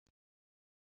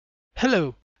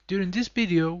Hello! During this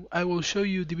video, I will show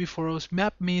you db4o's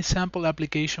MapMe sample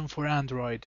application for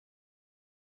Android.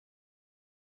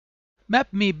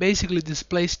 MapMe basically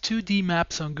displays 2D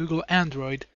maps on Google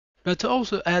Android, but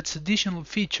also adds additional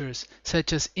features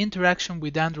such as interaction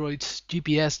with Android's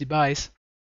GPS device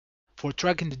for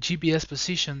tracking the GPS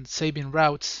position, saving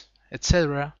routes,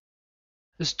 etc.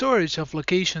 The storage of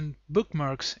location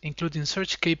bookmarks, including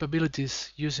search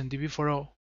capabilities using db4o.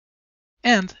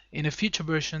 And, in a future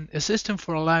version, a system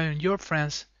for allowing your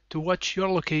friends to watch your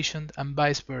location and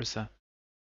vice versa.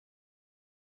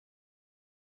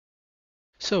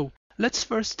 So, let's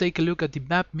first take a look at the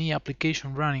MapMe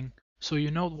application running so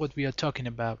you know what we are talking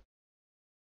about.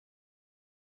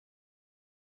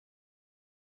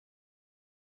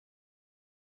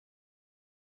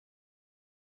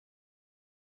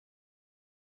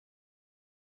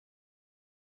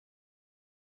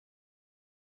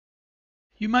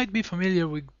 You might be familiar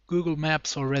with Google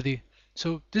Maps already,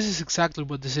 so this is exactly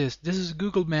what this is. This is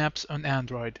Google Maps on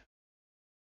Android.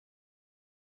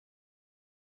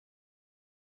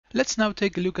 Let's now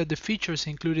take a look at the features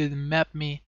included in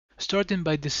MapMe, starting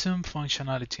by the zoom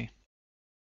functionality.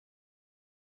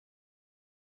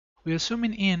 We are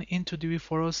zooming in into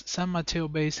db4o's San Mateo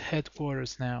base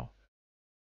headquarters now.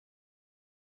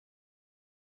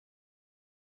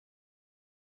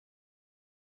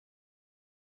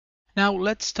 Now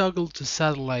let's toggle to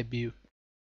satellite view.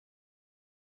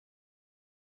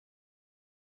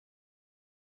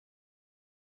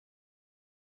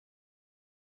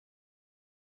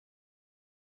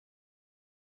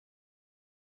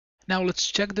 Now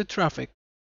let's check the traffic.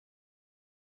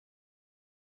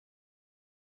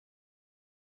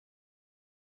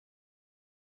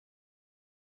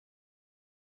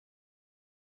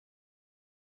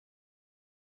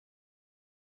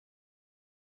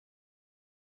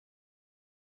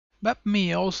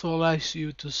 MapMe also allows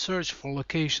you to search for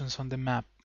locations on the map.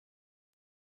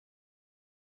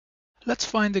 Let's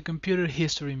find the Computer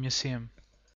History Museum.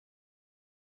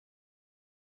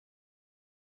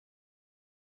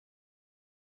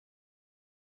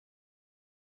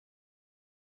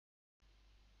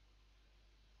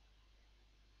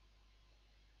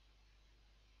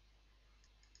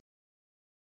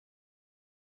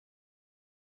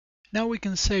 Now we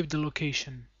can save the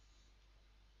location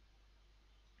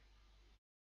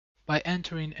by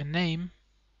entering a name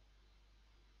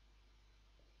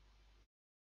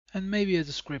and maybe a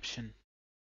description.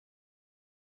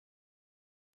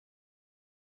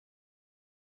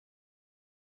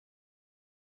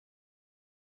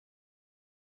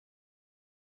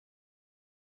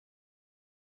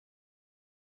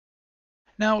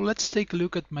 Now let's take a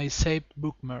look at my saved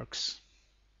bookmarks.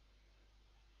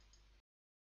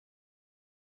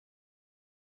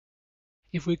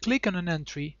 If we click on an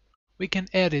entry, we can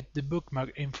edit the bookmark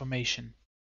information.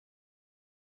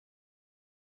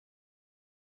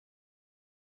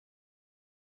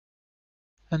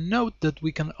 And note that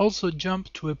we can also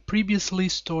jump to a previously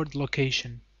stored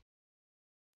location.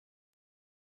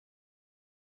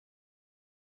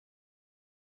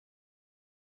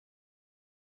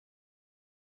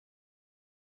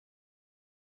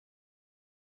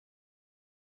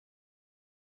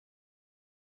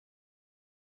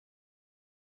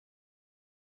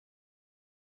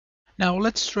 Now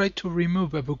let's try to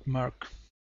remove a bookmark.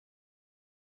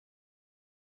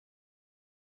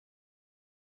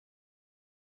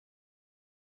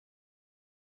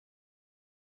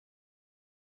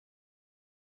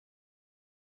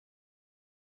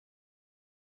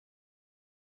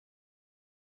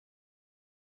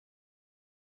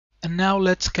 And now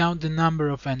let's count the number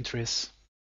of entries.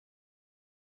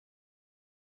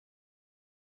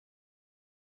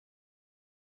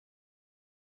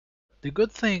 The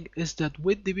good thing is that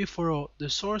with db4o, the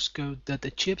source code that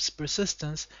achieves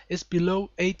persistence is below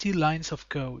 80 lines of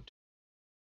code.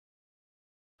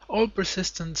 All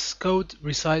persistence code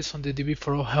resides on the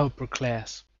db4o helper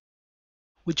class,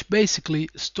 which basically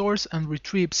stores and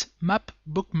retrieves map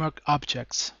bookmark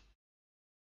objects.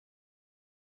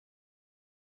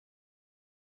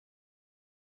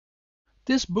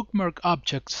 These bookmark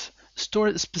objects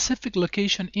store specific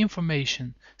location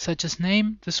information such as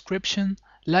name, description,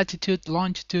 latitude,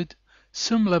 longitude,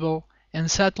 zoom level, and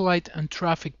satellite and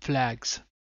traffic flags.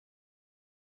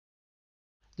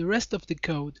 The rest of the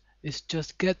code is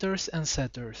just getters and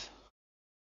setters.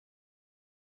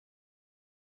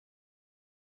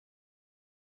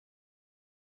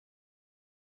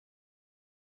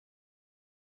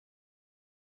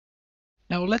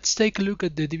 Now let's take a look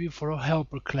at the db4o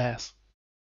helper class.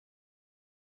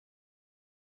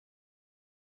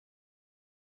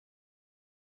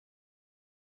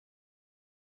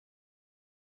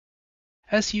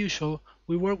 As usual,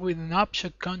 we work with an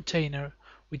object container,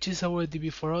 which is our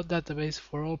db4o database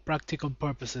for all practical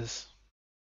purposes.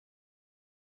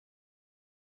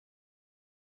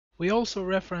 We also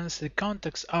reference the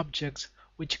context objects,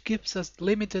 which gives us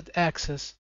limited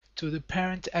access to the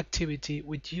parent activity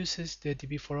which uses the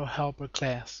db4o helper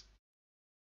class.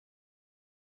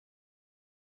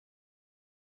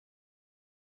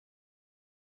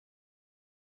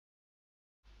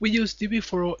 We use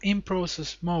db4o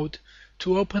in-process mode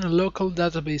to open a local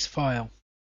database file.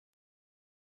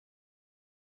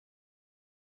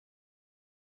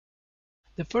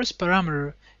 The first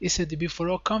parameter is a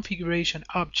db4o configuration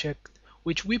object,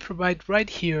 which we provide right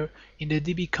here in the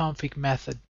dbconfig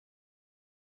method.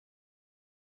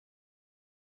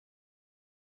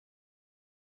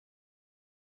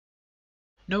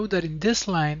 Note that in this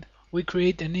line, we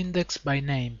create an index by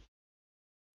name.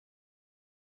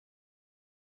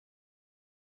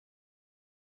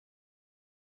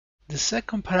 The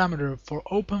second parameter for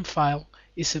open file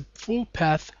is a full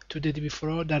path to the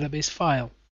db4o database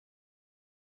file.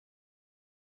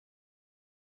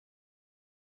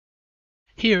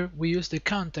 Here we use the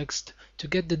context to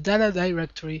get the data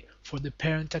directory for the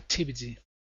parent activity.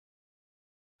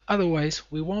 Otherwise,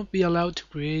 we won't be allowed to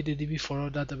create the db4o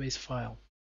database file.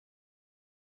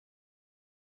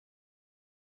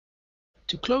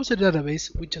 To close the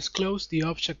database, we just close the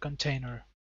object container.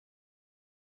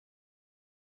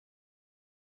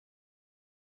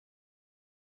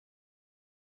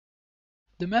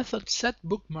 The method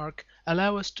setBookmark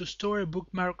allows us to store a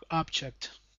bookmark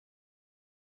object.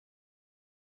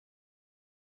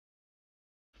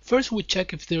 First, we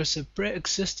check if there's a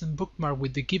pre-existing bookmark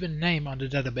with the given name on the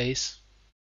database,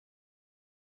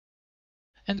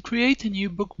 and create a new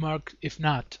bookmark if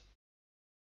not.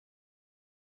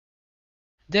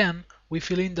 Then, we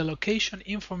fill in the location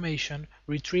information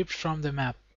retrieved from the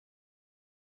map.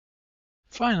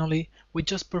 Finally, we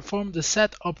just perform the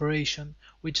set operation,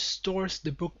 which stores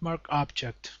the bookmark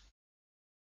object.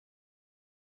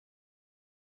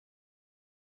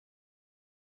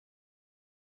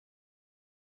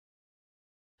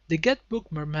 The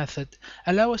getBookmark method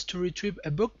allows us to retrieve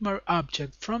a bookmark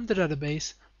object from the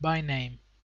database by name.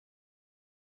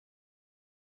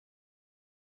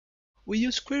 We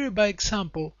use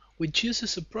queryByExample, which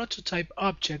uses a prototype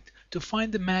object to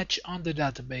find the match on the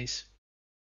database.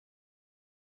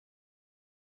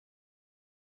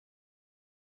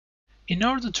 In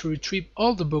order to retrieve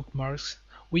all the bookmarks,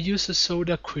 we use a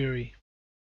soda query.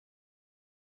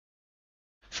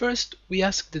 First, we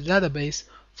ask the database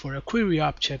for a query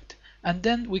object, and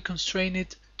then we constrain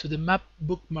it to the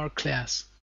MapBookmark class.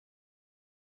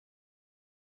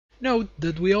 Note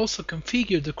that we also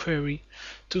configure the query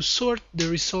to sort the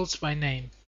results by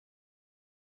name.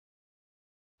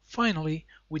 Finally,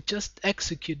 we just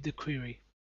execute the query.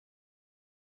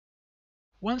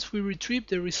 Once we retrieve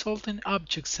the resulting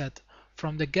object set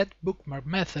from the getBookmark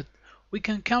method, we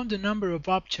can count the number of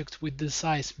objects with the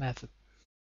size method.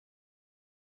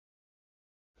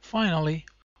 Finally,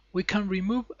 we can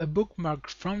remove a bookmark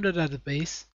from the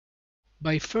database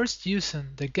by first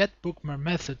using the getBookmark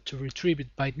method to retrieve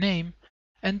it by name,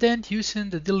 and then using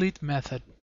the delete method.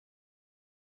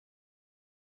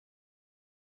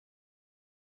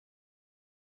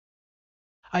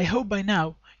 I hope by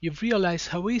now you've realized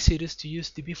how easy it is to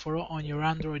use db4o on your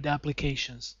Android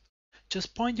applications.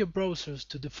 Just point your browsers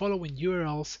to the following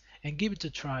URLs and give it a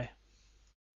try.